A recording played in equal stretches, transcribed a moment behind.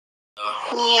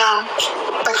Yeah,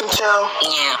 I can tell.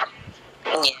 Yeah.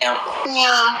 Yeah.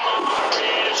 Yeah.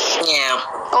 Yeah.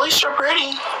 At least you're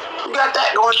pretty. You got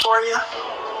that going for you.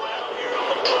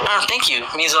 Oh, thank you.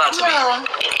 It means a lot to me.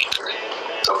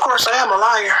 Of course, I am a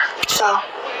liar, so.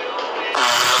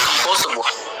 Compulsive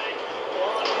one.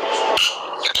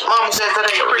 Mama says that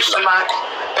ain't rich tonight,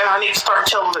 and I need to start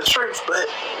telling the truth, but,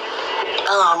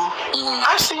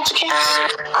 I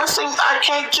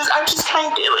just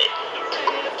can't do it.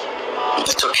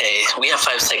 It's okay. We have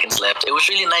 5 seconds left. It was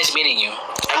really nice meeting you.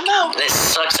 I know. It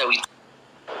sucks that we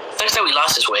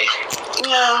lost this way.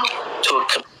 Yeah. To a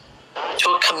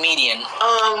comedian.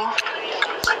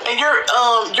 And you're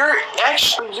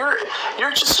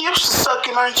just used to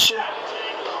sucking, aren't you?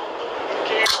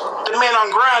 The man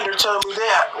on Grindr told me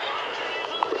that.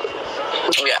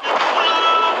 Yeah.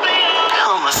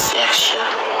 Homosexual.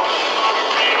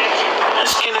 Her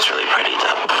skin is really pretty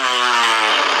though.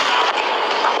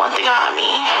 One thing about me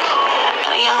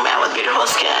and a young man with beautiful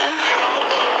skin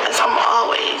is I'm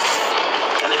always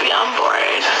gonna be on board.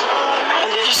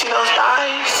 And did you see those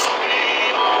thighs?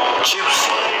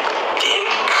 Juicy.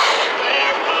 Dick.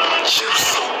 Juicy.